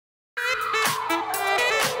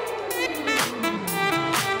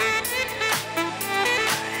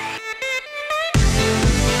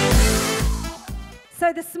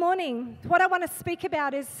So this morning, what I want to speak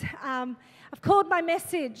about is, I've called my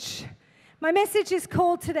message is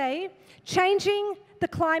called today, Changing the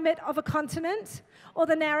Climate of a Continent or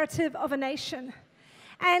the Narrative of a Nation.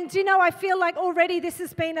 And, you know, I feel like already this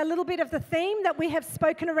has been a little bit of the theme that we have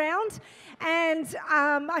spoken around. And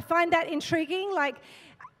I find that intriguing, like,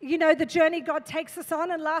 you know, the journey God takes us on.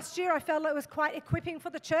 And last year I felt it was quite equipping for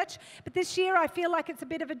the church. But this year I feel like it's a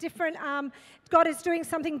bit of a different, God is doing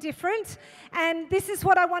something different. And this is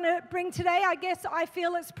what I want to bring today. I guess I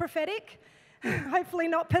feel it's prophetic. Hopefully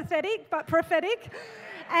not pathetic, but prophetic.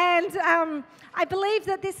 And I believe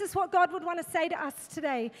that this is what God would want to say to us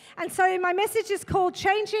today. And so my message is called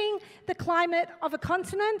Changing the Climate of a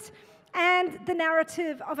Continent and the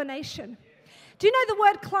Narrative of a Nation. Do you know the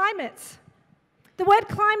word climate? The word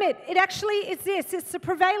climate, it actually is this. It's a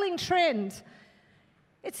prevailing trend.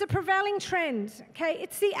 It's a prevailing trend, okay?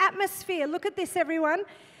 It's the atmosphere. Look at this, everyone.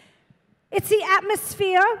 It's the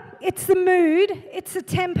atmosphere, it's the mood, it's the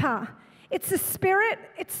temper. It's the spirit,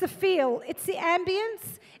 it's the feel, it's the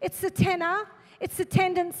ambience, it's the tenor, it's the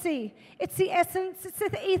tendency, it's the essence, it's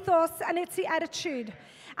the ethos, and it's the attitude.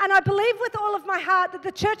 And I believe with all of my heart that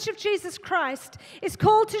the Church of Jesus Christ is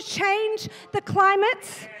called to change the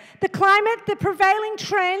climate, the prevailing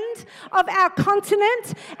trend of our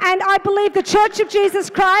continent. And I believe the Church of Jesus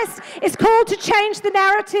Christ is called to change the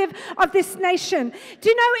narrative of this nation. Do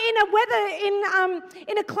you know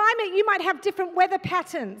in a climate you might have different weather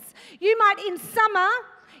patterns. You might, in summer,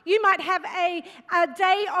 you might have a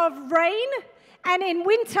day of rain. And in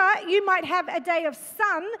winter, you might have a day of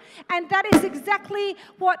sun, and that is exactly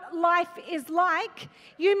what life is like.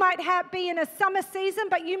 You might be in a summer season,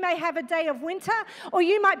 but you may have a day of winter, or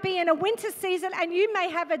you might be in a winter season, and you may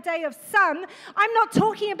have a day of sun. I'm not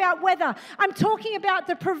talking about weather. I'm talking about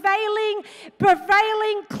the prevailing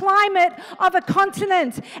climate of a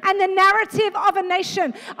continent and the narrative of a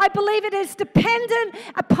nation. I believe it is dependent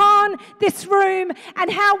upon this room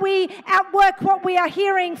and how we outwork what we are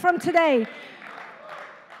hearing from today.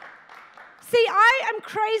 See, I am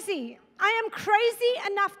crazy. I am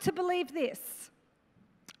crazy enough to believe this.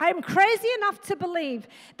 I am crazy enough to believe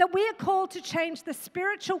that we are called to change the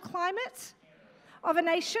spiritual climate of a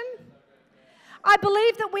nation. I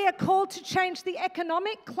believe that we are called to change the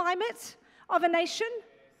economic climate of a nation.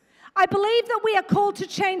 I believe that we are called to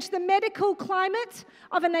change the medical climate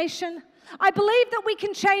of a nation. I believe that we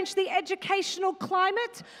can change the educational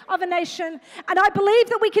climate of a nation, and I believe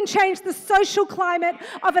that we can change the social climate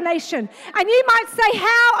of a nation. And you might say,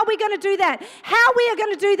 how are we going to do that? How we are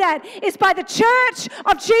going to do that is by the Church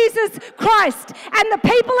of Jesus Christ and the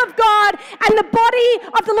people of God and the body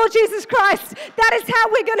of the Lord Jesus Christ. That is how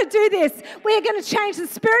we're going to do this. We are going to change the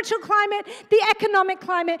spiritual climate, the economic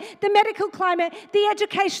climate, the medical climate, the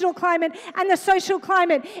educational climate, and the social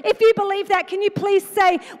climate. If you believe that, can you please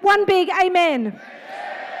say one big amen?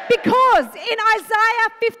 Because in Isaiah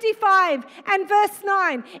 55 and verse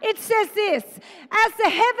 9, it says this, as the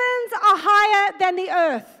heavens are higher than the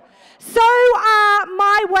earth, so are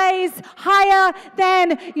my ways higher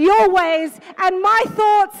than your ways, and my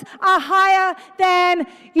thoughts are higher than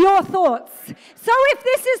your thoughts. So if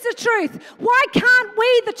this is the truth, why can't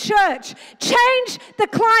we, the church, change the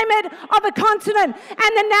climate of a continent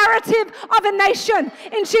and the narrative of a nation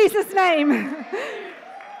in Jesus' name?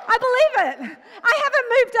 I believe it. I haven't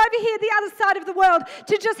moved over here the other side of the world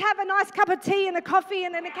to just have a nice cup of tea and a coffee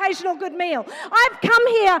and an occasional good meal. I've come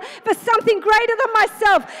here for something greater than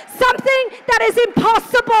myself, something that is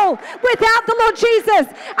impossible without the Lord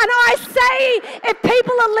Jesus. And I say, if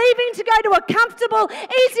people are leaving to go to a comfortable,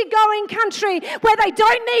 easygoing country where they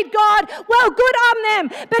don't need God, well, good on them.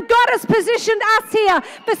 But God has positioned us here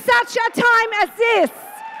for such a time as this.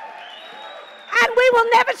 And we will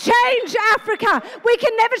never change Africa. We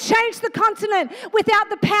can never change the continent without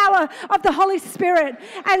the power of the Holy Spirit.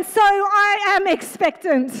 And so I am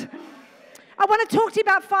expectant. I want to talk to you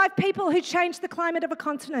about 5 people who changed the climate of a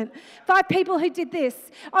continent. 5 people who did this.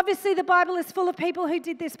 Obviously, the Bible is full of people who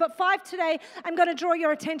did this, but 5 today I'm going to draw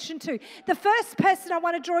your attention to. The first person I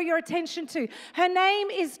want to draw your attention to, her name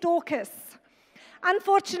is Dorcas.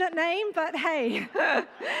 Unfortunate name, but hey,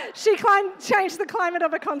 she changed the climate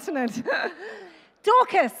of a continent.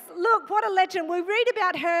 Dorcas, look, what a legend. We read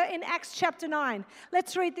about her in Acts chapter 9.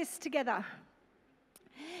 Let's read this together.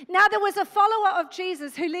 Now there was a follower of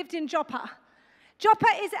Jesus who lived in Joppa. Joppa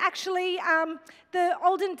is actually the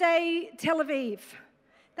olden day Tel Aviv.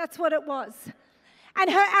 That's what it was. And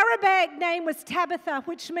her Arabic name was Tabitha,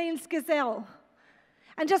 which means gazelle.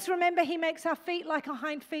 And just remember, he makes our feet like our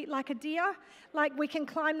hind feet like a deer, like we can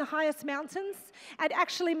climb the highest mountains. It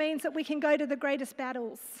actually means that we can go to the greatest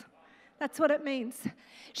battles. That's what it means.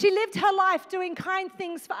 She lived her life doing kind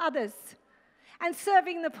things for others and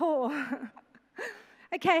serving the poor.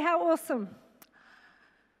 Okay, how awesome.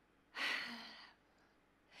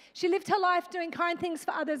 She lived her life doing kind things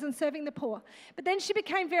for others and serving the poor. But then she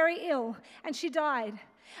became very ill and she died.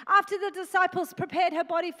 After the disciples prepared her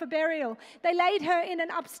body for burial, they laid her in an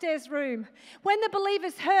upstairs room. When the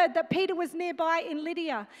believers heard that Peter was nearby in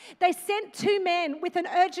Lydia, they sent 2 men with an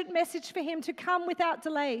urgent message for him to come without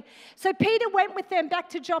delay. So Peter went with them back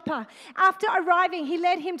to Joppa. After arriving, he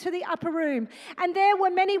led him to the upper room, and there were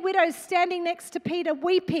many widows standing next to Peter,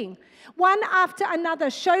 weeping. One after another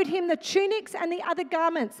showed him the tunics and the other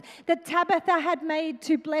garments that Tabitha had made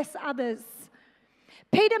to bless others.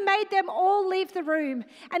 Peter made them all leave the room,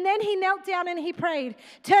 and then he knelt down and he prayed.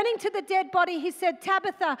 Turning to the dead body, he said,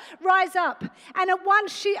 "Tabitha, rise up." And at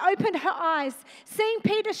once she opened her eyes. Seeing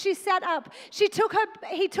Peter, she sat up. He took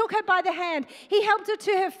her by the hand. He helped her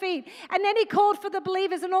to her feet, and then he called for the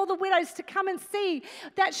believers and all the widows to come and see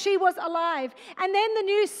that she was alive. And then the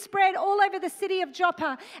news spread all over the city of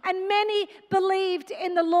Joppa, and many believed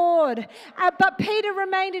in the Lord. But Peter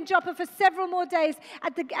remained in Joppa for several more days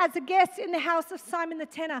as a guest in the house of Simon the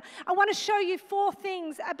tanner. I want to show you 4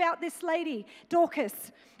 things about this lady,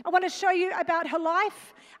 Dorcas. I want to show you about her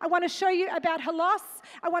life. I want to show you about her loss.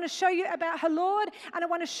 I want to show you about her Lord. And I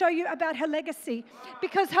want to show you about her legacy.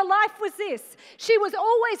 Because her life was this. She was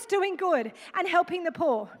always doing good and helping the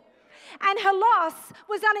poor. And her loss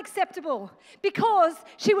was unacceptable because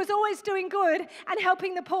she was always doing good and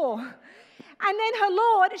helping the poor. And then her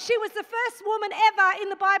Lord, she was the first woman ever in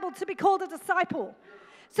the Bible to be called a disciple.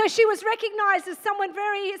 So she was recognized as someone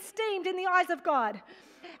very esteemed in the eyes of God.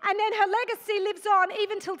 And then her legacy lives on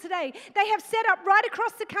even till today. They have set up right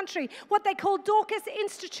across the country what they call Dorcas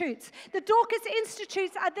Institutes. The Dorcas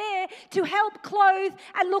Institutes are there to help clothe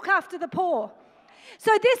and look after the poor.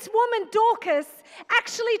 So this woman, Dorcas,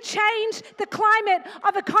 actually changed the climate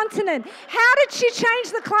of a continent. How did she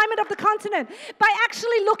change the climate of the continent? By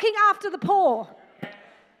actually looking after the poor.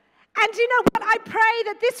 And you know what? I pray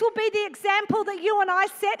that this will be the example that you and I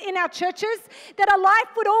set in our churches, that our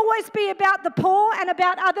life would always be about the poor and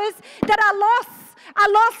about others, that our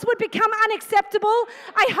loss would become unacceptable.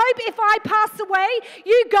 I hope if I pass away,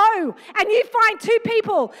 you go and you find 2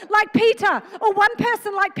 people like Peter or 1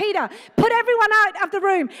 person like Peter, put everyone out of the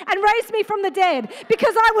room and raise me from the dead,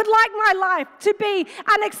 because I would like my life to be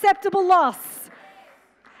unacceptable loss.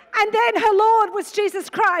 And then her Lord was Jesus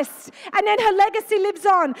Christ. And then her legacy lives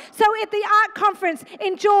on. So at the Art Conference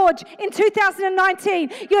in George in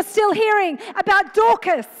 2019, you're still hearing about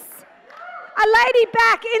Dorcas, a lady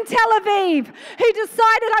back in Tel Aviv who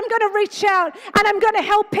decided, I'm going to reach out and I'm going to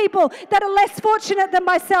help people that are less fortunate than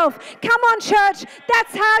myself. Come on, church.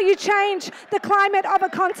 That's how you change the climate of a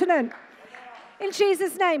continent. In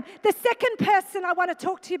Jesus' name. The second person I want to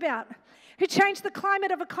talk to you about who changed the climate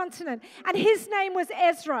of a continent, and his name was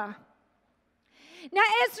Ezra. Now,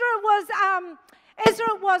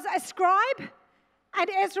 Ezra was a scribe, and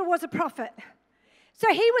Ezra was a prophet.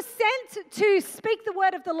 So he was sent to speak the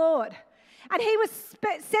word of the Lord, and he was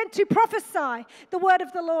sent to prophesy the word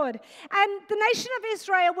of the Lord. And the nation of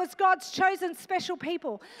Israel was God's chosen special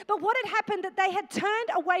people. But what had happened, that they had turned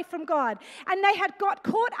away from God, and they had got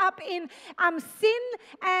caught up in sin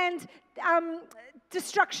and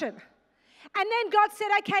destruction. And then God said,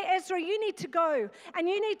 okay, Ezra, you need to go and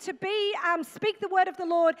you need to speak the word of the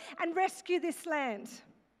Lord and rescue this land.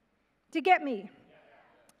 Do you get me?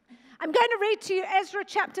 I'm going to read to you Ezra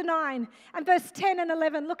chapter 9 and verse 10 and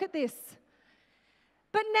 11. Look at this.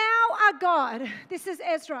 But now our God, this is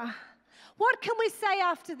Ezra, what can we say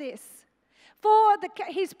after this?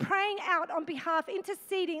 He's praying out on behalf,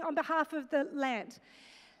 interceding on behalf of the land.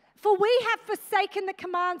 For we have forsaken the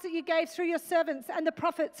commands that you gave through your servants and the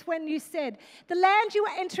prophets when you said, the land you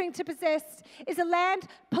are entering to possess is a land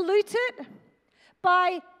polluted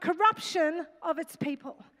by corruption of its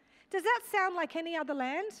people. Does that sound like any other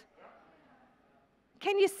land?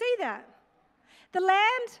 Can you see that? The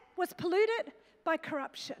land was polluted by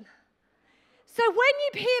corruption. So when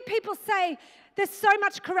you hear people say there's so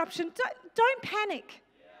much corruption, don't panic.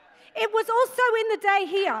 It was also in the day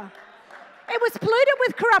here. It was polluted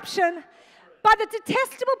with corruption by the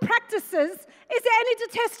detestable practices. Is there any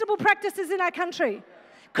detestable practices in our country?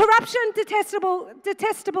 Corruption,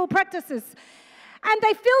 detestable practices. And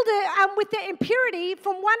they filled it with their impurity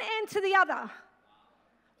from one end to the other.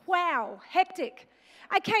 Wow, hectic.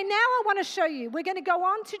 Okay, now I want to show you. We're going to go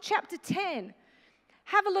on to chapter 10.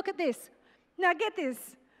 Have a look at this. Now get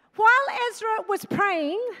this. While Ezra was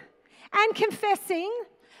praying and confessing,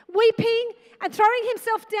 weeping and throwing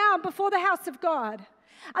himself down before the house of God,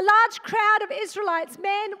 A large crowd of Israelites,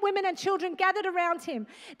 men, women, and children gathered around him.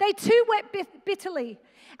 They too wept bitterly.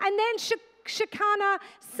 And then Shekinah,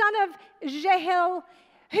 son of Jehiel,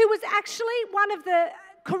 who was actually one of the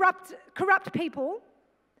corrupt people.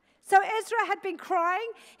 So Ezra had been crying,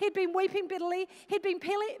 he'd been weeping bitterly, he'd been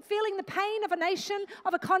feeling the pain of a nation,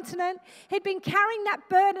 of a continent, he'd been carrying that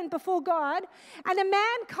burden before God. And a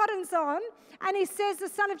man cottons on, and he says, the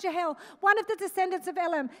son of Jehiel, one of the descendants of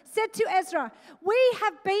Elam, said to Ezra, "We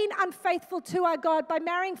have been unfaithful to our God by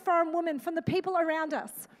marrying foreign women from the people around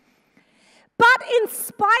us. But in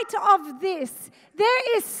spite of this,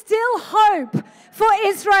 there is still hope for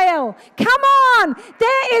Israel." Come on,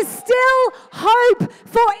 there is still hope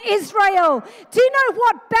for Israel. Do you know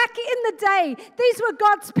what? Back in the day, these were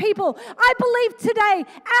God's people. I believe today,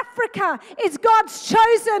 Africa is God's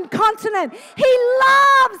chosen continent. He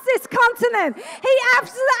loves this continent. He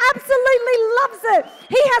absolutely loves it.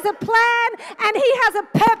 He has a plan and He has a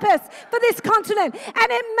purpose for this continent. And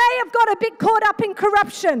it may have got a bit caught up in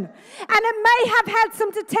corruption. And it may have had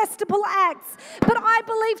some detestable acts. But I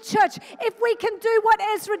believe, church, if we can do what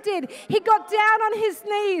Ezra did, he got down on his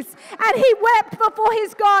knees and he wept before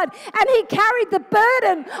his God, and he carried the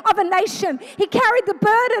burden of a nation. He carried the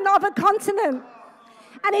burden of a continent.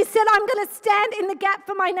 And he said, I'm going to stand in the gap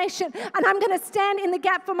for my nation, and I'm going to stand in the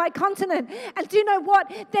gap for my continent. And do you know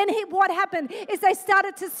what? Then what happened is they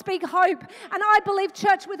started to speak hope. And I believe,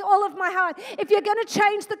 church, with all of my heart, if you're going to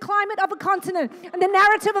change the climate of a continent and the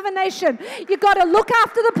narrative of a nation, you've got to look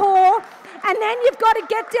after the poor, and then you've got to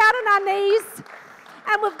get down on our knees,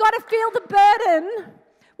 and we've got to feel the burden.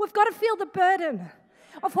 We've got to feel the burden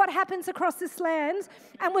of what happens across this land,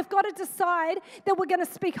 and we've got to decide that we're going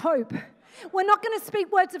to speak hope. We're not going to speak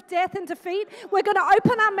words of death and defeat. We're going to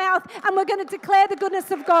open our mouth and we're going to declare the goodness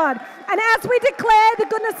of God. And as we declare the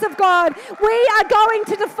goodness of God, we are going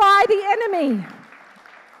to defy the enemy.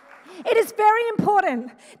 It is very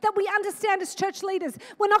important that we understand as church leaders,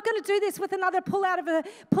 we're not going to do this with another pull out of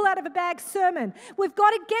a bag sermon. We've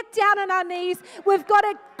got to get down on our knees. We've got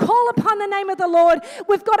to call upon the name of the Lord.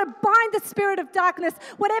 We've got to bind the spirit of darkness.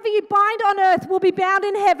 Whatever you bind on earth will be bound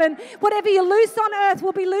in heaven. Whatever you loose on earth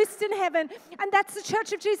will be loosed in heaven. And that's the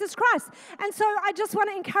church of Jesus Christ. And so I just want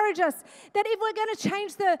to encourage us that if we're going to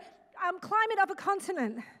change the climate of a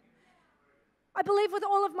continent, I believe with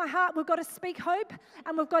all of my heart we've got to speak hope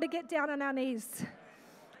and we've got to get down on our knees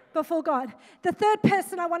before God. The third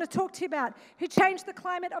person I want to talk to you about who changed the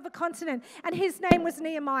climate of a continent, and his name was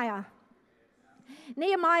Nehemiah.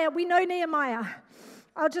 Nehemiah, we know Nehemiah.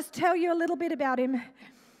 I'll just tell you a little bit about him.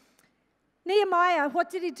 Nehemiah, what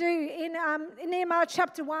did he do in Nehemiah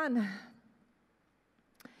chapter 1?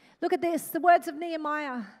 Look at this, the words of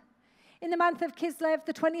Nehemiah. In the month of Kislev,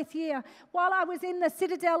 the 20th year, while I was in the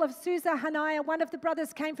citadel of Susa, Hananiah, one of the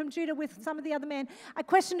brothers came from Judah with some of the other men. I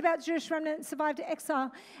questioned about Jewish remnant survived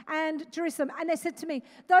exile and Jerusalem. And they said to me,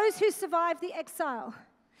 those who survived the exile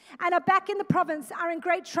and are back in the province are in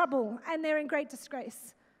great trouble and they're in great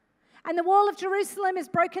disgrace. And the wall of Jerusalem is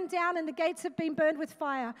broken down and the gates have been burned with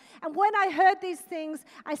fire. And when I heard these things,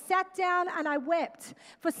 I sat down and I wept.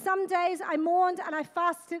 For some days I mourned and I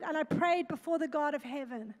fasted and I prayed before the God of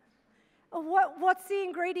heaven. What's the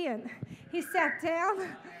ingredient? He sat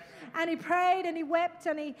down and he prayed and he wept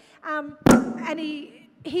and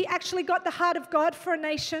he actually got the heart of God for a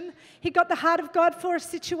nation. He got the heart of God for a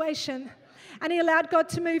situation, and he allowed God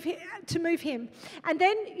to move him. And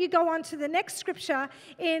then you go on to the next scripture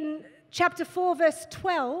in chapter 4, verse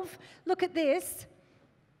 12. Look at this.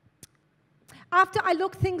 After I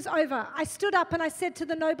looked things over, I stood up and I said to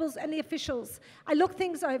the nobles and the officials, I looked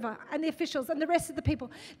things over, and the officials and the rest of the people,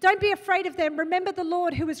 don't be afraid of them. Remember the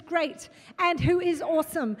Lord who is great and who is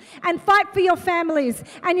awesome. And fight for your families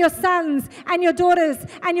and your sons and your daughters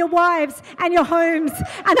and your wives and your homes.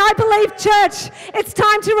 And I believe, church, it's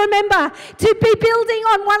time to remember to be building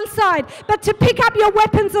on one side, but to pick up your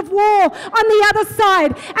weapons of war on the other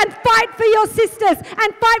side and fight for your sisters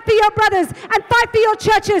and fight for your brothers and fight for your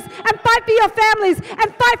churches and fight for your families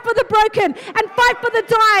and fight for the broken and fight for the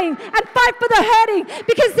dying and fight for the hurting,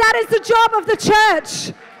 because that is the job of the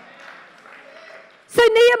church. So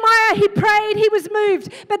Nehemiah, he prayed, he was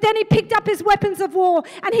moved, but then he picked up his weapons of war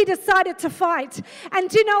and he decided to fight. And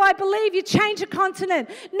do you know, I believe you change a continent,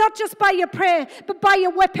 not just by your prayer, but by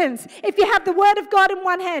your weapons. If you have the word of God in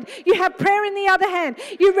one hand, you have prayer in the other hand,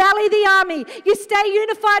 you rally the army, you stay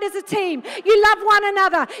unified as a team, you love one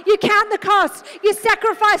another, you count the cost, you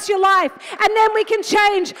sacrifice your life, and then we can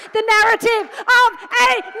change the narrative of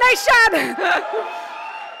a nation.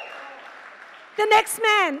 The next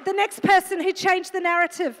man, the next person who changed the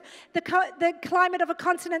narrative, the climate of a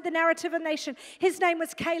continent, the narrative of a nation, his name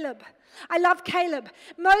was Caleb. I love Caleb.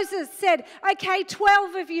 Moses said, okay,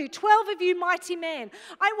 12 of you mighty men,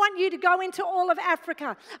 I want you to go into all of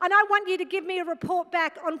Africa, and I want you to give me a report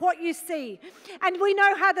back on what you see. And we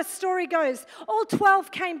know how the story goes. All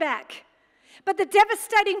 12 came back. But the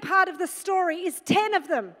devastating part of the story is 10 of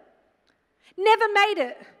them never made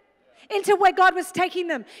it into where God was taking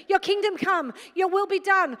them. Your kingdom come, your will be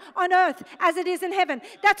done on earth as it is in heaven.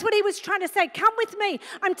 That's what he was trying to say. Come with me.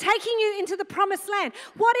 I'm taking you into the promised land.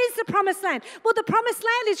 What is the promised land? Well, the promised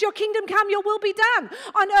land is your kingdom come, your will be done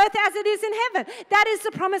on earth as it is in heaven. That is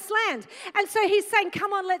the promised land. And so he's saying,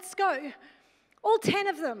 come on, let's go. All 10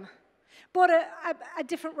 of them brought a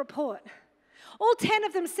different report. All 10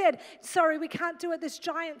 of them said, sorry, we can't do it. There's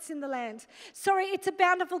giants in the land. Sorry, it's a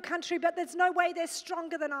bountiful country, but there's no way they're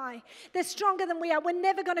stronger than I. They're stronger than we are. We're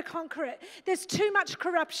never going to conquer it. There's too much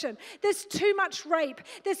corruption. There's too much rape.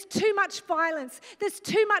 There's too much violence. There's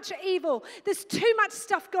too much evil. There's too much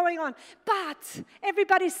stuff going on. But,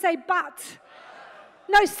 everybody say but.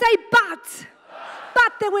 No, say but.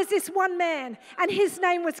 But there was this one man, and his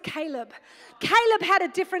name was Caleb. Caleb had a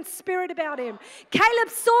different spirit about him. Caleb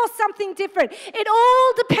saw something different. It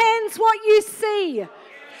all depends what you see.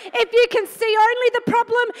 If you can see only the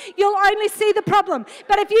problem, you'll only see the problem.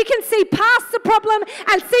 But if you can see past the problem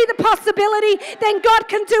and see the possibility, then God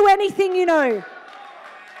can do anything, you know.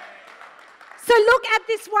 So look at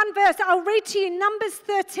this one verse. I'll read to you Numbers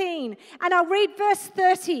 13, and I'll read verse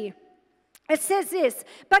 30. It says this,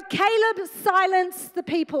 but Caleb silenced the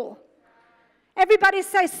people. Everybody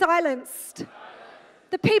say silenced.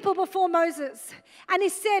 The people before Moses. And he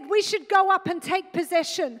said, we should go up and take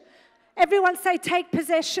possession. Everyone say take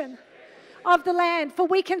possession of the land, for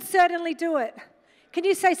we can certainly do it. Can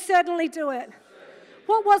you say certainly do it?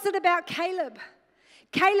 What was it about Caleb?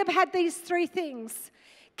 Caleb had these three things.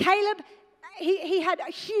 Caleb, he had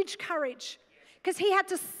a huge courage because he had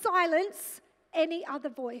to silence any other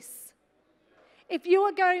voice. If you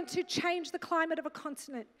are going to change the climate of a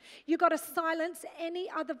continent, you've got to silence any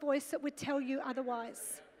other voice that would tell you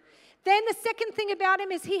otherwise. Then the second thing about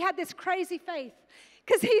him is he had this crazy faith.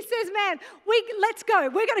 Because he says, man, let's go.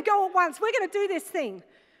 We're going to go at once. We're going to do this thing.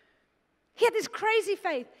 He had this crazy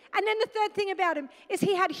faith. And then the third thing about him is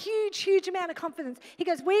he had huge amount of confidence. He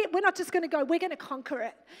goes, we're not just going to go, we're going to conquer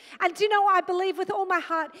it. And do you know what I believe with all my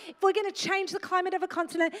heart? If we're going to change the climate of a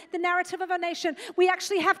continent, the narrative of a nation, we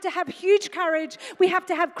actually have to have huge courage. We have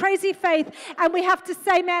to have crazy faith. And we have to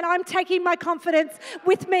say, man, I'm taking my confidence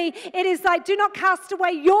with me. It is like, do not cast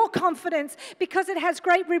away your confidence because it has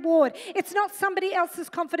great reward. It's not somebody else's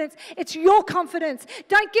confidence. It's your confidence.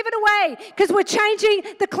 Don't give it away because we're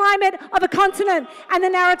changing the climate of a continent and the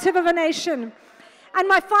narrative of a nation. And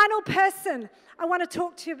my final person I want to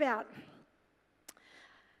talk to you about.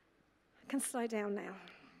 I can slow down now.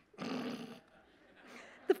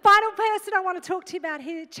 The final person I want to talk to you about,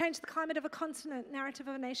 he changed the climate of a continent, narrative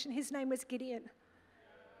of a nation. His name was Gideon.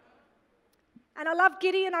 And I love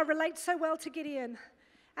Gideon. I relate so well to Gideon.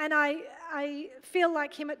 And I feel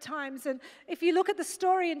like him at times. And if you look at the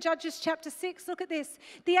story in Judges chapter 6, look at this.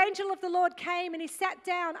 The angel of the Lord came and he sat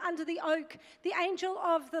down under the oak. The angel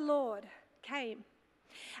of the Lord came.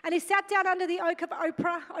 And he sat down under the oak of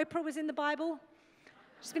Oprah. Oprah was in the Bible.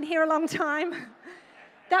 She's been here a long time.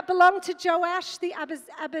 That belonged to Joash the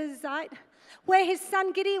Abiezrite, where his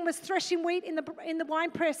son Gideon was threshing wheat in the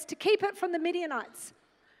winepress to keep it from the Midianites.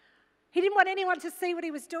 He didn't want anyone to see what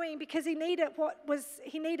he was doing because he needed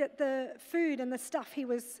the food and the stuff he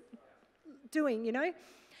was doing, you know.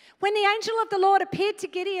 When the angel of the Lord appeared to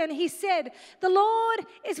Gideon, he said, "The Lord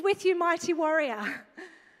is with you, mighty warrior."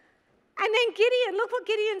 And then Gideon, look what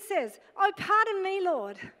Gideon says. "Oh, pardon me,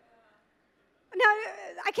 Lord." No,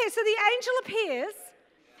 okay, so the angel appears.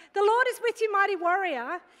 "The Lord is with you, mighty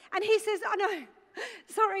warrior." And he says, "Oh, no,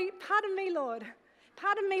 sorry, pardon me, Lord.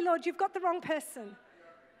 Pardon me, Lord, you've got the wrong person.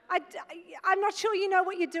 I'm not sure you know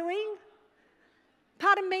what you're doing.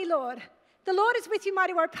 Pardon me, Lord. The Lord is with you,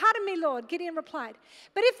 mighty warrior. Pardon me, Lord," Gideon replied.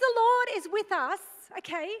 "But if the Lord is with us,"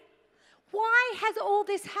 okay, "why has all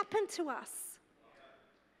this happened to us?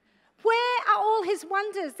 Where are all his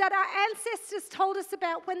wonders that our ancestors told us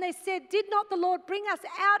about when they said, 'Did not the Lord bring us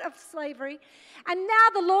out of slavery? And now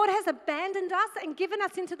the Lord has abandoned us and given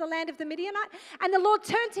us into the land of the Midianite.' And the Lord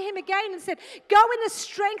turned to him again and said, 'Go in the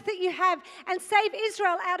strength that you have and save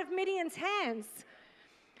Israel out of Midian's hands.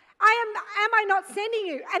 Am I not sending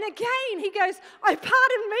you?' And again he goes, 'Oh,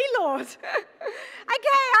 pardon me, Lord.'"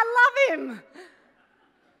 Okay, I love him.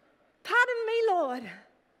 "Pardon me, Lord."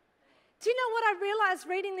 Do you know what I realized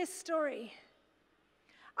reading this story?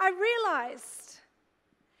 I realized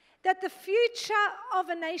that the future of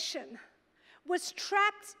a nation was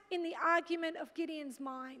trapped in the argument of Gideon's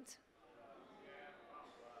mind.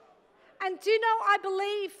 And do you know, I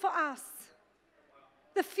believe for us,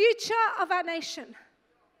 the future of our nation,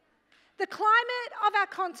 the climate of our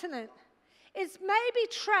continent is maybe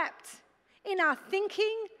trapped in our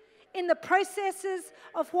thinking, in the processes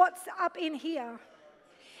of what's up in here.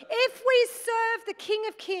 If we serve the King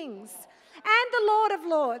of Kings and the Lord of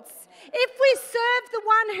Lords, if we serve the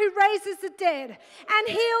one who raises the dead and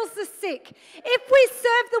heals the sick, if we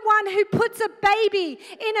serve the one who puts a baby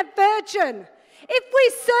in a virgin, if we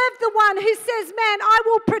serve the one who says, man, I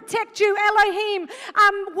will protect you, Elohim,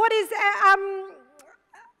 what is that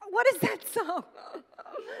song? What is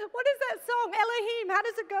that song? Elohim, how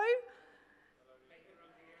does it go?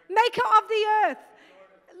 Maker of the earth,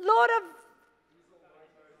 Lord of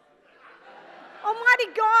Almighty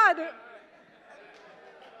God.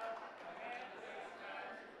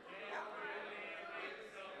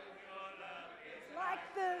 Like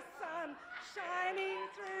the sun shining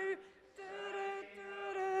through.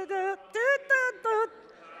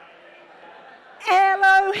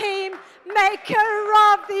 Elohim, maker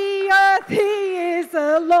of the earth, he is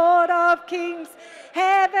the Lord of kings,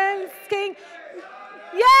 heaven's king.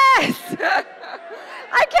 Yes!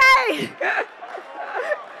 Okay.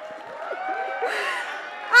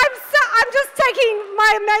 I'm just taking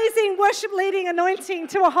my amazing worship leading anointing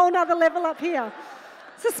to a whole nother level up here.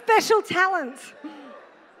 It's a special talent.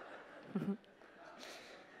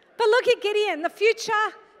 But look at Gideon. The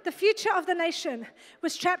future of the nation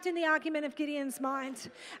was trapped in the argument of Gideon's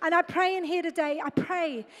mind. And I pray in here today,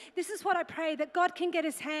 this is what I pray, that God can get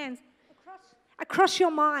his hands across your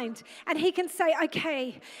mind and he can say,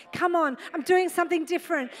 okay, come on, I'm doing something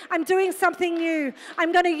different. I'm doing something new.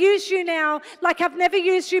 I'm going to use you now like I've never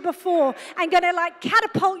used you before. I'm going to like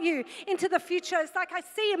catapult you into the future. It's like I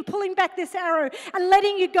see him pulling back this arrow and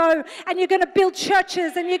letting you go, and you're going to build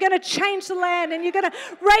churches and you're going to change the land and you're going to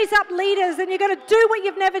raise up leaders and you're going to do what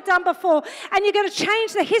you've never done before, and you're going to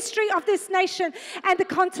change the history of this nation and the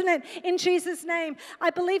continent in Jesus' name. I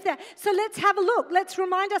believe that. So let's have a look. Let's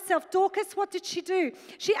remind ourselves, Dorcas, what did she do?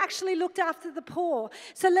 She actually looked after the poor.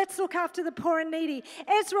 So let's look after the poor and needy.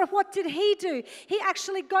 Ezra, what did he do? He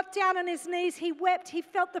actually got down on his knees. He wept. He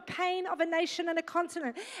felt the pain of a nation and a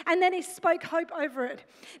continent. And then he spoke hope over it.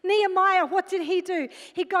 Nehemiah, what did he do?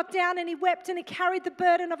 He got down and he wept and he carried the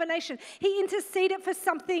burden of a nation. He interceded for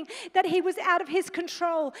something that he was out of his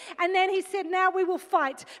control. And then he said, now we will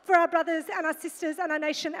fight for our brothers and our sisters and our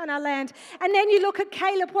nation and our land. And then you look at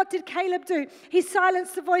Caleb. What did Caleb do? He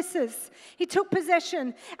silenced the voices. He took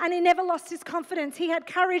possession and he never lost his confidence. He had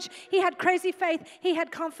courage. He had crazy faith. He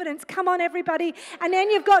had confidence. Come on, everybody. And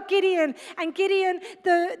then you've got Gideon. And Gideon,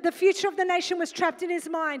 the future of the nation was trapped in his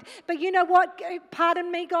mind. But you know what?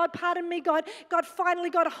 Pardon me, God. Pardon me, God. God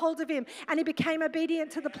finally got a hold of him and he became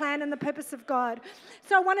obedient to the plan and the purpose of God.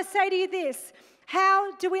 So I want to say to you this.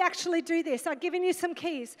 How do we actually do this? I've given you some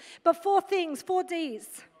keys. But 4 things, 4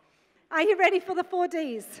 Ds. Are you ready for the 4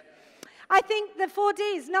 Ds? I think the 4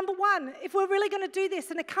 Ds, number 1, if we're really going to do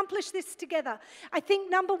this and accomplish this together, I think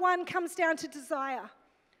number 1 comes down to desire.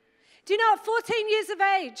 Do you know, at 14 years of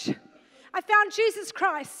age, I found Jesus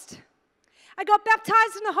Christ. I got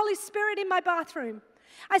baptized in the Holy Spirit in my bathroom.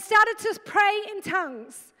 I started to pray in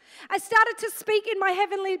tongues. I started to speak in my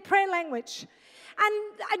heavenly prayer language. And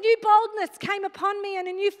a new boldness came upon me, and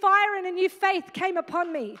a new fire and a new faith came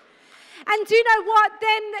upon me. And do you know what?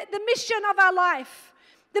 Then the mission of our life,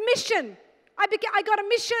 the mission. I got a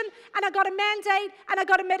mission and I got a mandate and I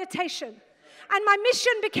got a meditation. And my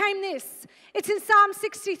mission became this. It's in Psalm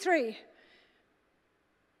 63.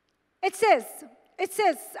 It says,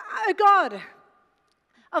 O God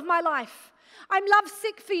of my life, I'm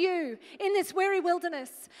lovesick for you in this weary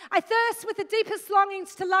wilderness. I thirst with the deepest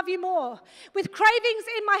longings to love you more, with cravings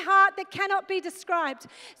in my heart that cannot be described.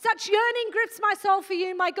 Such yearning grips my soul for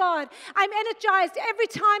you, my God. I'm energized every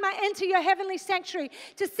time I enter your heavenly sanctuary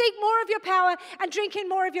to seek more of your power and drink in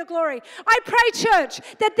more of your glory. I pray, church,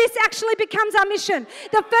 that this actually becomes our mission.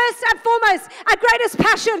 The first and foremost, our greatest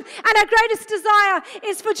passion and our greatest desire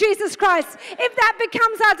is for Jesus Christ. If that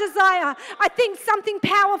becomes our desire, I think something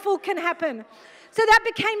powerful can happen. So that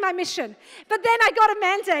became my mission. But then I got a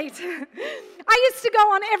mandate. I used to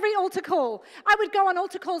go on every altar call. I would go on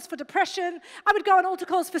altar calls for depression. I would go on altar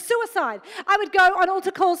calls for suicide. I would go on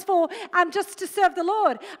altar calls for just to serve the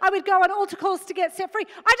Lord. I would go on altar calls to get set free.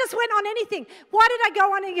 I just went on anything. Why did I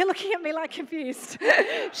go on? And you're looking at me like confused.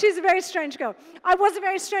 She's a very strange girl. I was a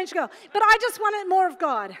very strange girl. But I just wanted more of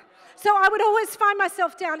God. So I would always find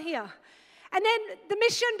myself down here. And then the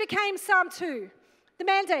mission became Psalm 2. The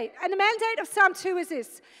mandate. And the mandate of Psalm 2 is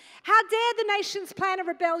this. How dare the nations plan a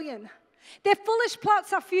rebellion? Their foolish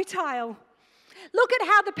plots are futile. Look at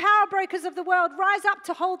how the power brokers of the world rise up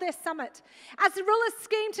to hold their summit. As the rulers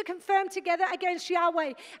scheme to confirm together against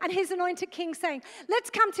Yahweh and his anointed king, saying, let's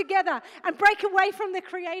come together and break away from the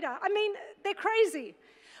Creator. I mean, they're crazy.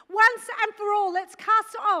 Once and for all, let's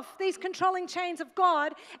cast off these controlling chains of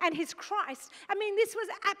God and his Christ. I mean, this was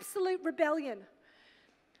absolute rebellion.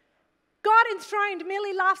 God enthroned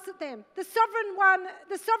merely laughs at them. The sovereign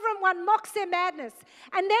one mocks their madness.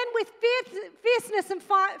 And then with fierceness and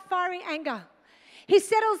fiery anger, he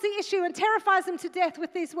settles the issue and terrifies them to death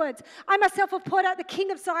with these words. I myself have poured out the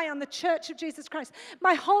King of Zion, the church of Jesus Christ,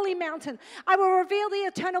 my holy mountain. I will reveal the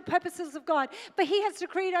eternal purposes of God, for he has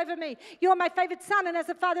decreed over me. You are my favored son, and as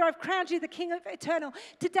a father I've crowned you the King of eternal.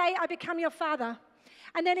 Today I become your father.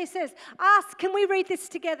 And then he says, ask, can we read this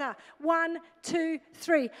together? 1, 2,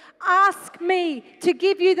 3. Ask me to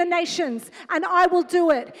give you the nations, and I will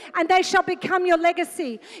do it, and they shall become your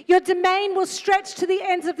legacy. Your domain will stretch to the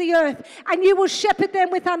ends of the earth, and you will shepherd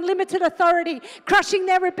them with unlimited authority, crushing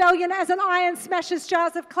their rebellion as an iron smashes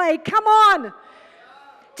jars of clay. Come on.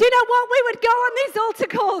 Do you know what? We would go on these altar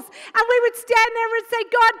calls and we would stand there and say,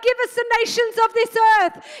 God, give us the nations of this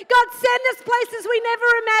earth. God, send us places we never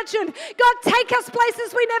imagined. God, take us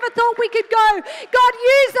places we never thought we could go. God,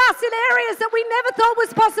 use us in areas that we never thought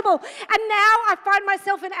was possible. And now I find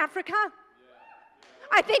myself in Africa.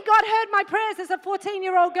 I think God heard my prayers as a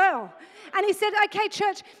 14-year-old girl. And he said, okay,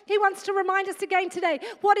 church, he wants to remind us again today,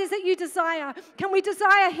 what is it you desire? Can we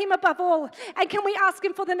desire him above all? And can we ask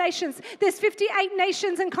him for the nations? There's 58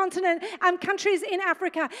 nations and countries in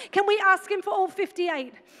Africa. Can we ask him for all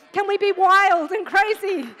 58? Can we be wild and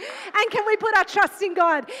crazy? And can we put our trust in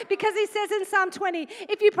God? Because he says in Psalm 20,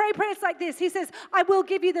 if you pray prayers like this, he says, I will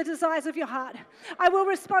give you the desires of your heart. I will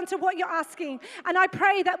respond to what you're asking. And I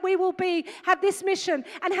pray that we will have this mission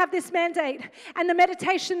and have this mandate and the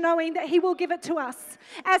meditation knowing that he will give it to us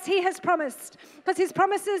as he has promised, because his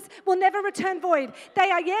promises will never return void. They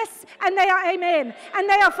are yes and they are amen, and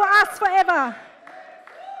they are for us forever.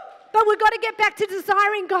 But we've got to get back to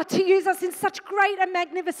desiring God to use us in such great and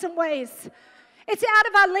magnificent ways. It's out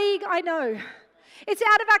of our league, I know. It's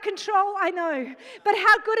out of our control, I know. But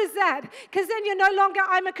how good is that? Because then you're no longer,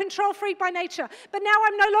 I'm a control freak by nature, but now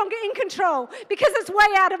I'm no longer in control because it's way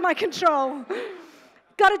out of my control.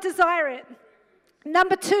 Got to desire it.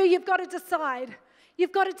 Number 2, you've got to decide.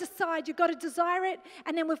 You've got to decide. You've got to desire it,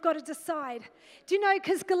 and then we've got to decide. Do you know,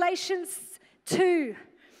 because Galatians 2,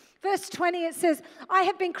 verse 20, it says, I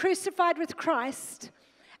have been crucified with Christ,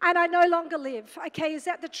 and I no longer live. Okay, is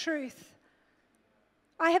that the truth?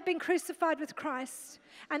 I have been crucified with Christ,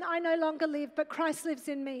 and I no longer live, but Christ lives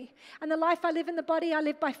in me. And the life I live in the body, I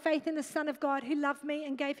live by faith in the Son of God who loved me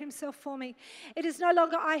and gave himself for me. It is no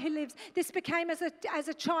longer I who lives. This became as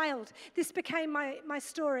a child. This became my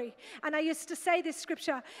story. And I used to say this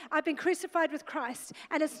scripture, I've been crucified with Christ,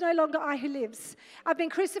 and it's no longer I who lives. I've been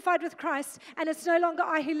crucified with Christ, and it's no longer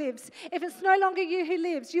I who lives. If it's no longer you who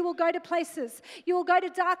lives, you will go to places. You will go to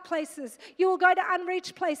dark places. You will go to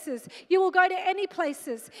unreached places. You will go to any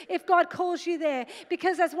places if God calls you there.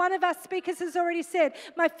 Because as one of our speakers has already said,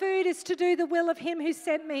 my food is to do the will of him who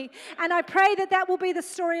sent me. And I pray that that will be the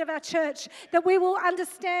story of our church, that we will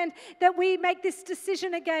understand that we make this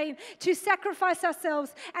decision again to sacrifice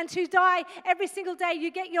ourselves and to die every single day.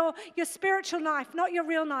 You get your spiritual knife, not your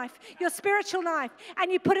real knife, your spiritual knife,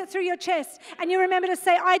 and you put it through your chest, and you remember to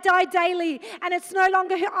say, I die daily, and it's no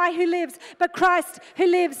longer I who lives, but Christ who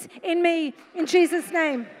lives in me, in Jesus'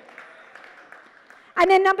 name. And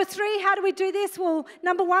then number 3, how do we do this? Well,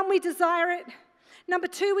 number 1, we desire it. Number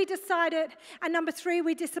 2, we decide it. And number 3,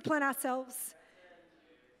 we discipline ourselves.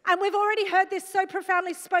 And we've already heard this so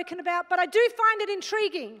profoundly spoken about, but I do find it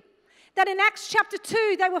intriguing that in Acts chapter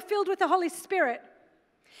 2, they were filled with the Holy Spirit.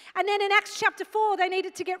 And then in Acts chapter 4, they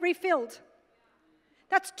needed to get refilled.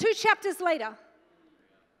 That's 2 chapters later.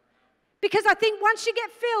 Because I think once you get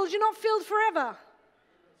filled, you're not filled forever.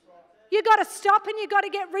 You've got to stop and you've got to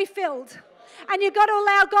get refilled. And you've got to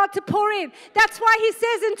allow God to pour in. That's why he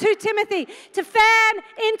says in 2 Timothy, to fan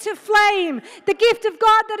into flame the gift of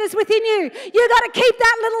God that is within you. You've got to keep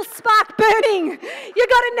that little spark burning.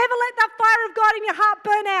 You've got to never let that fire of God in your heart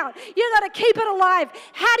burn out. You've got to keep it alive.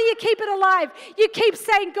 How do you keep it alive? You keep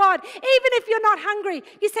saying, God, even if you're not hungry,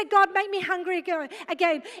 you say, God, make me hungry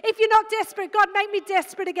again. If you're not desperate, God, make me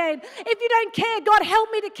desperate again. If you don't care, God,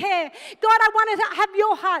 help me to care. God, I want to have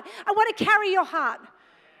your heart. I want to carry your heart.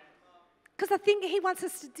 Because I think he wants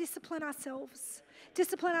us to discipline ourselves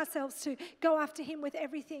to go after him with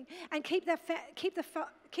everything and keep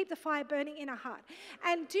the fire burning in our heart.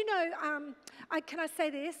 And do you know, can I say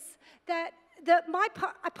this? That my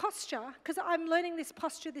posture, because I'm learning this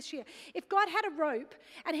posture this year, if God had a rope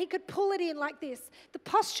and he could pull it in like this, the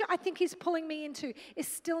posture I think he's pulling me into is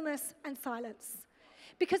stillness and silence.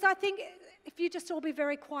 Because I think if you just all be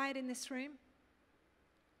very quiet in this room,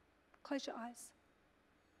 close your eyes.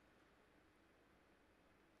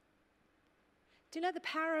 Do you know the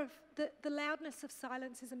power of the loudness of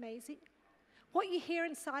silence is amazing? What you hear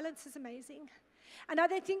in silence is amazing. And I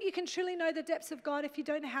don't think you can truly know the depths of God if you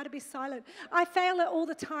don't know how to be silent. I fail it all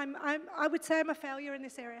the time. I would say I'm a failure in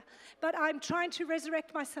this area. But I'm trying to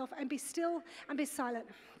resurrect myself and be still and be silent.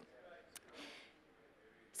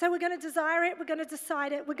 So we're going to desire it, we're going to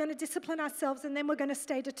decide it, we're going to discipline ourselves, and then we're going to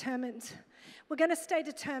stay determined. We're going to stay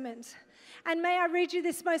determined. And may I read you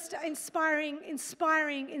this most inspiring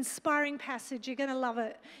passage. You're going to love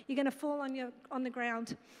it. You're going to fall on the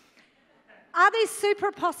ground. Are these super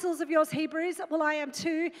apostles of yours Hebrews? Well, I am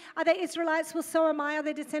too. Are they Israelites? Well, so am I. Are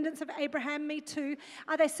they descendants of Abraham? Me too.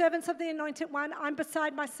 Are they servants of the Anointed One? I'm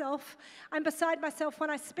beside myself. I'm beside myself when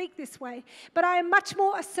I speak this way. But I am much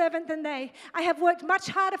more a servant than they. I have worked much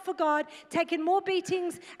harder for God, taken more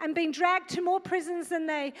beatings, and been dragged to more prisons than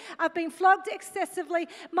they. I've been flogged excessively,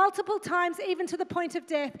 multiple times, even to the point of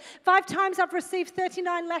death. 5 times I've received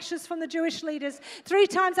 39 lashes from the Jewish leaders. 3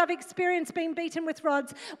 times I've experienced being beaten with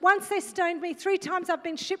rods. Once they stoned me. 3 times I've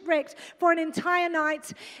been shipwrecked for an entire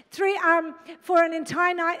night. For an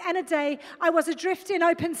entire night and a day, I was adrift in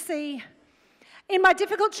open sea. In my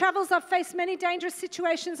difficult travels, I've faced many dangerous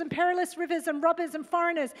situations and perilous rivers and robbers and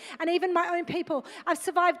foreigners and even my own people. I've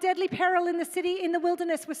survived deadly peril in the city, in the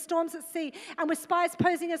wilderness, with storms at sea and with spies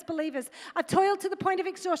posing as believers. I've toiled to the point of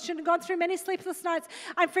exhaustion and gone through many sleepless nights.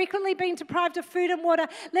 I've frequently been deprived of food and water,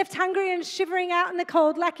 left hungry and shivering out in the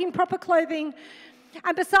cold, lacking proper clothing.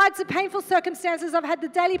 And besides the painful circumstances, I've had the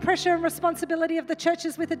daily pressure and responsibility of the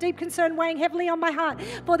churches with a deep concern weighing heavily on my heart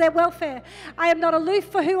for their welfare. I am not aloof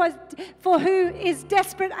for who is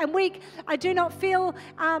desperate and weak. I do not feel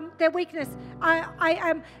their weakness. I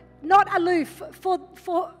am not aloof for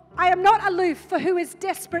who is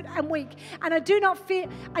desperate and weak, and I do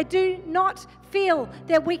not feel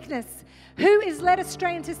their weakness. Who is led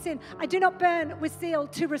astray into sin? I do not burn with zeal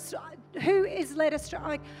to restore. Who is led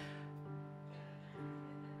astray?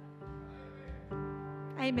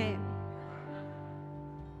 Amen.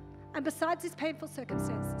 And besides these painful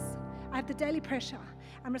circumstances, I have the daily pressure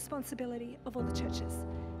and responsibility of all the churches.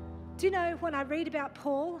 Do you know, when I read about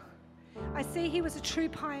Paul, I see he was a true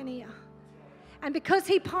pioneer. And because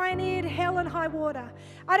he pioneered hell and high water,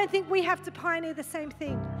 I don't think we have to pioneer the same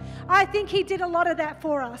thing. I think he did a lot of that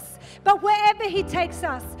for us. But wherever he takes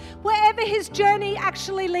us, wherever his journey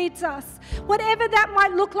actually leads us, whatever that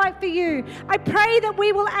might look like for you, I pray that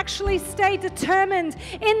we will actually stay determined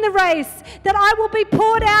in the race, that I will be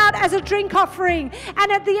poured out as a drink offering.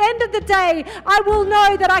 And at the end of the day, I will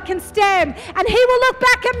know that I can stand. And he will look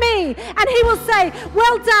back at me and he will say,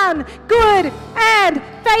 well done, good and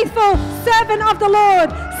faithful servant of the Lord.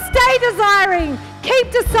 Stay desiring,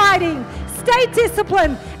 keep deciding, stay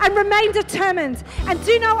disciplined, and remain determined. And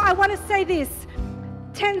do you know, I want to say this,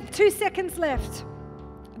 2 seconds left.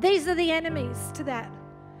 These are the enemies to that.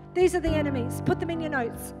 These are the enemies. Put them in your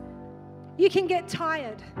notes. You can get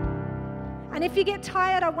tired. And if you get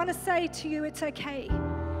tired, I want to say to you, it's okay.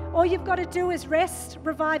 All you've got to do is rest,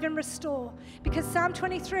 revive, and restore. Because Psalm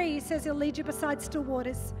 23 says he'll lead you beside still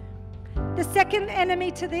waters. The second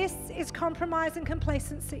enemy to this is compromise and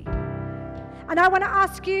complacency. And I want to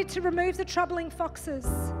ask you to remove the troubling foxes,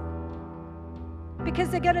 because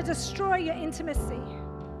they're going to destroy your intimacy.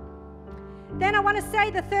 Then I want to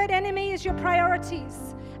say the third enemy is your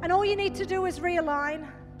priorities. And all you need to do is realign.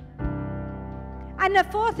 And the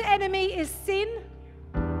fourth enemy is sin.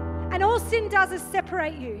 And all sin does is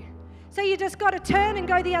separate you. So you just got to turn and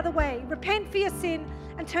go the other way. Repent for your sin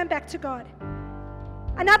and turn back to God.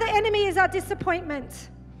 Another enemy is our disappointment.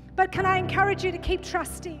 But can I encourage you to keep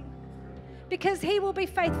trusting? Because he will be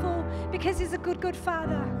faithful, because he's a good, good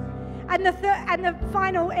father. And the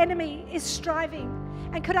final enemy is striving.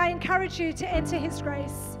 And could I encourage you to enter his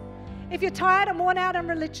grace? If you're tired and worn out on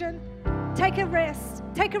religion, take a rest,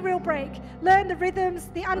 take a real break. Learn the rhythms,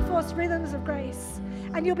 the unforced rhythms of grace.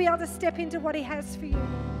 And you'll be able to step into what he has for you.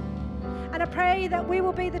 And I pray that we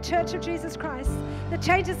will be the Church of Jesus Christ that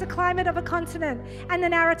changes the climate of a continent and the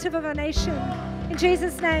narrative of a nation. In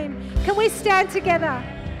Jesus' name, can we stand together?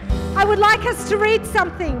 I would like us to read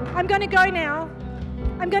something. I'm going to go now.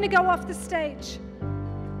 I'm going to go off the stage.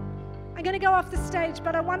 I'm going to go off the stage,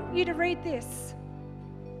 but I want you to read this.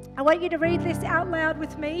 I want you to read this out loud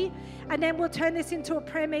with me, and then we'll turn this into a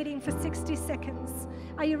prayer meeting for 60 seconds.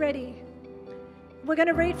 Are you ready? We're going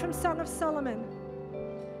to read from Song of Solomon.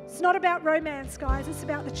 It's not about romance, guys. It's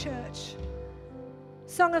about the church.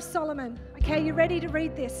 Song of Solomon. Okay, you ready to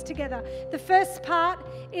read this together? The first part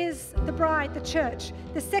is the bride, the church.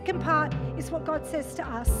 The second part is what God says to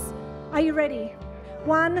us. Are you ready?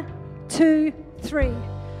 1, 2, 3.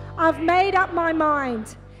 I've made up my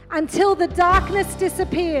mind until the darkness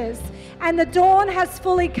disappears and the dawn has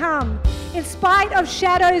fully come. In spite of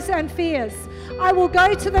shadows and fears, I will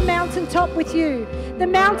go to the mountaintop with you, the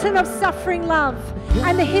mountain of suffering love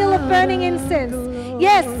and the hill of burning incense.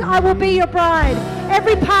 Yes, I will be your bride.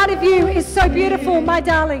 Every part of you is so beautiful, my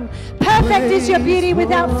darling. Perfect is your beauty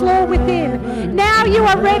without flaw within. Now you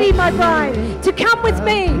are ready, my bride, to come with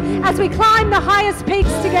me as we climb the highest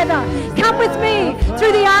peaks together. Come with me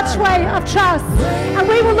through the archway of trust, and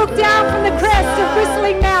we will look down from the crest of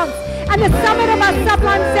bristling mounts and the summit of our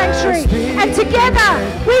sublime sanctuary. And together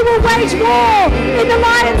we will wage war in the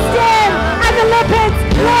lion's den and the leopard's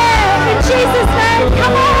lair. In Jesus' name,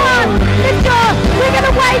 come on, lift up. We're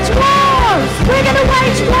going to wage war. We're going to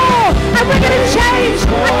wage war, and we're going to change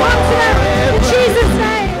a